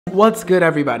What's good,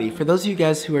 everybody? For those of you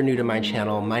guys who are new to my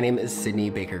channel, my name is Sydney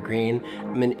Baker Green.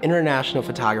 I'm an international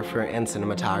photographer and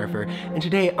cinematographer, and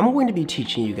today I'm going to be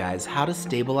teaching you guys how to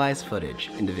stabilize footage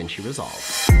in DaVinci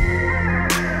Resolve.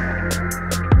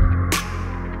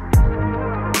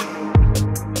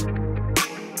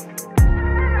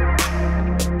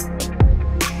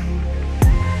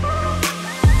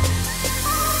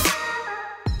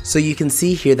 So you can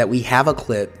see here that we have a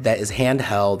clip that is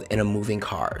handheld in a moving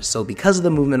car. So because of the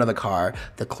movement of the car,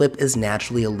 the clip is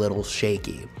naturally a little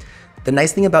shaky. The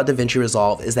nice thing about DaVinci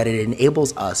Resolve is that it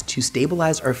enables us to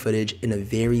stabilize our footage in a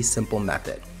very simple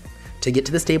method. To get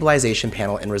to the stabilization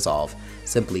panel in Resolve,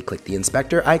 simply click the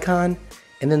inspector icon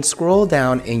and then scroll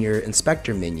down in your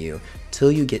inspector menu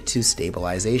till you get to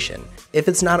stabilization. If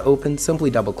it's not open,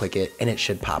 simply double click it and it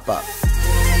should pop up.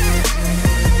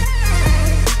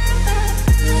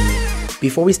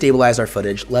 Before we stabilize our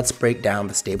footage, let's break down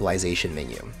the stabilization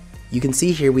menu. You can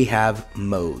see here we have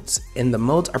modes, and the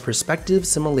modes are perspective,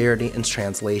 similarity, and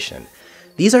translation.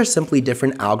 These are simply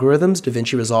different algorithms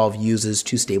DaVinci Resolve uses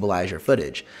to stabilize your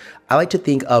footage. I like to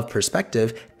think of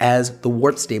perspective as the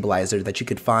warp stabilizer that you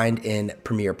could find in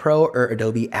Premiere Pro or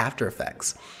Adobe After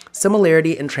Effects.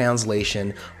 Similarity and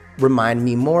translation remind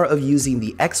me more of using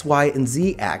the X, Y, and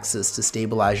Z axis to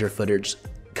stabilize your footage,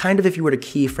 kind of if you were to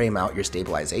keyframe out your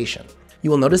stabilization. You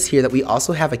will notice here that we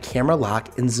also have a camera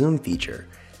lock and zoom feature.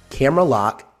 Camera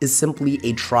lock is simply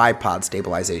a tripod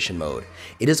stabilization mode.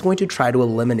 It is going to try to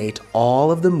eliminate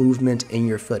all of the movement in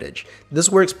your footage.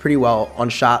 This works pretty well on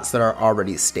shots that are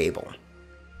already stable.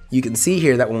 You can see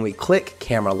here that when we click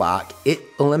camera lock, it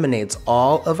eliminates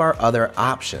all of our other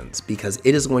options because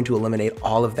it is going to eliminate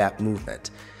all of that movement.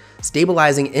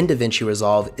 Stabilizing in DaVinci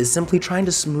Resolve is simply trying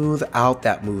to smooth out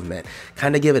that movement,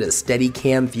 kind of give it a steady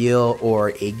cam feel or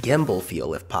a gimbal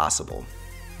feel if possible.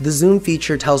 The zoom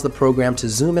feature tells the program to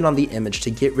zoom in on the image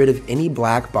to get rid of any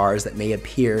black bars that may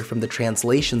appear from the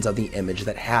translations of the image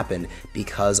that happen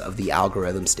because of the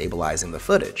algorithm stabilizing the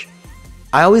footage.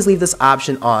 I always leave this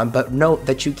option on, but note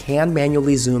that you can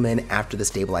manually zoom in after the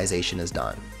stabilization is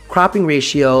done. Cropping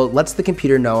ratio lets the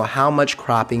computer know how much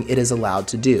cropping it is allowed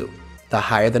to do. The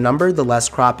higher the number, the less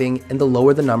cropping, and the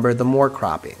lower the number, the more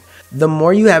cropping. The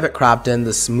more you have it cropped in,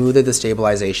 the smoother the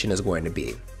stabilization is going to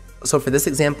be. So for this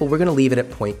example, we're going to leave it at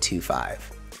 0.25.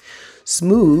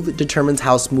 Smooth determines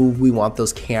how smooth we want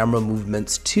those camera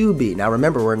movements to be. Now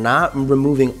remember, we're not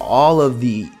removing all of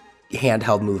the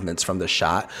handheld movements from the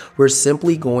shot. We're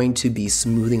simply going to be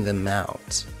smoothing them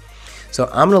out. So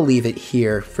I'm going to leave it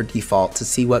here for default to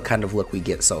see what kind of look we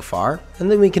get so far,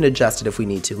 and then we can adjust it if we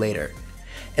need to later.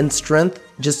 And strength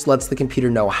just lets the computer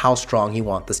know how strong you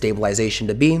want the stabilization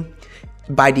to be.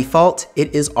 By default,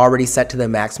 it is already set to the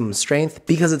maximum strength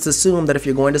because it's assumed that if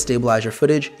you're going to stabilize your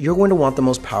footage, you're going to want the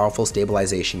most powerful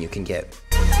stabilization you can get.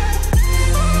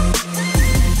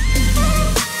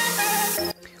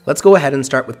 Let's go ahead and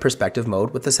start with perspective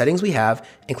mode with the settings we have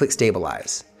and click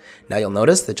stabilize. Now you'll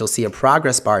notice that you'll see a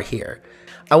progress bar here.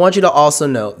 I want you to also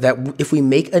note that if we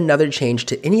make another change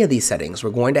to any of these settings,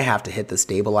 we're going to have to hit the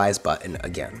stabilize button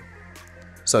again.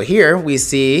 So here we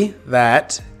see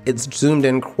that it's zoomed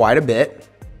in quite a bit,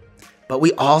 but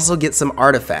we also get some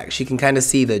artifacts. You can kind of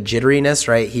see the jitteriness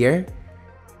right here.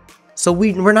 So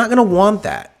we're not gonna want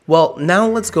that. Well, now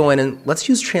let's go in and let's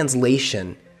use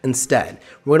translation instead.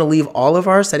 We're gonna leave all of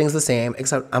our settings the same,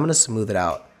 except I'm gonna smooth it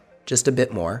out just a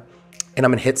bit more, and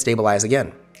I'm gonna hit stabilize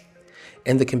again.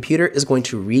 And the computer is going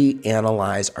to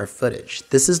reanalyze our footage.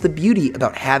 This is the beauty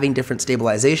about having different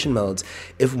stabilization modes.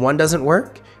 If one doesn't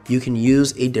work, you can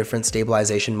use a different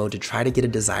stabilization mode to try to get a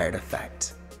desired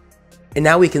effect. And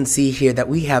now we can see here that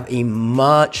we have a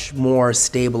much more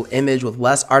stable image with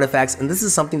less artifacts, and this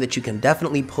is something that you can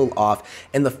definitely pull off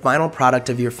in the final product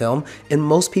of your film, and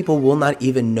most people will not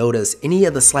even notice any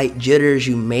of the slight jitters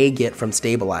you may get from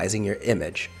stabilizing your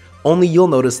image. Only you'll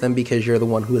notice them because you're the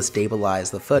one who has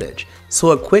stabilized the footage.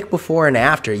 So a quick before and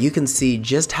after, you can see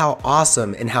just how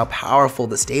awesome and how powerful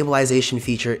the stabilization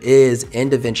feature is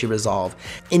in DaVinci Resolve.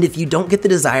 And if you don't get the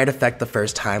desired effect the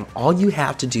first time, all you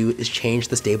have to do is change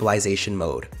the stabilization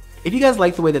mode. If you guys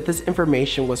like the way that this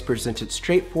information was presented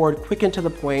straightforward, quick and to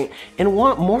the point, and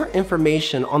want more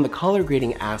information on the color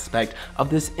grading aspect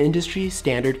of this industry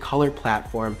standard color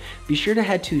platform, be sure to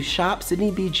head to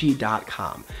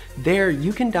shopsydneybg.com. There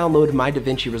you can download my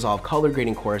DaVinci Resolve color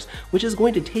grading course, which is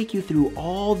going to take you through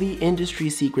all the industry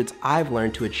secrets I've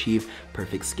learned to achieve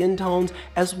perfect skin tones,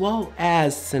 as well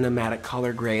as cinematic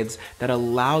color grades that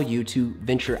allow you to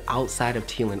venture outside of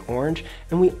teal and orange.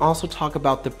 And we also talk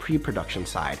about the pre-production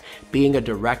side. being a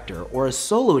director or a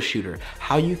solo shooter,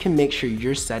 how you can make sure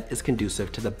your set is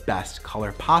conducive to the best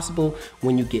color possible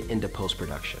when you get into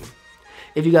post-production.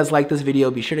 If you guys like this video,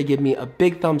 be sure to give me a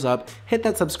big thumbs up, hit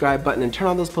that subscribe button, and turn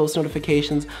on those post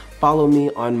notifications. Follow me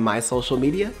on my social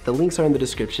media. The links are in the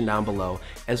description down below,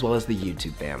 as well as the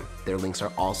YouTube fam. Their links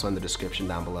are also in the description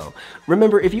down below.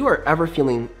 Remember, if you are ever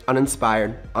feeling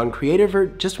uninspired, uncreative, or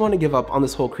just want to give up on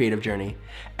this whole creative journey,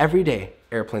 every day,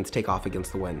 airplanes take off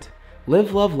against the wind.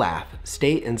 Live, love, laugh,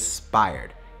 stay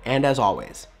inspired, and as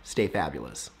always, stay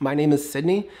fabulous. My name is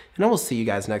Sydney, and I will see you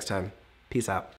guys next time. Peace out.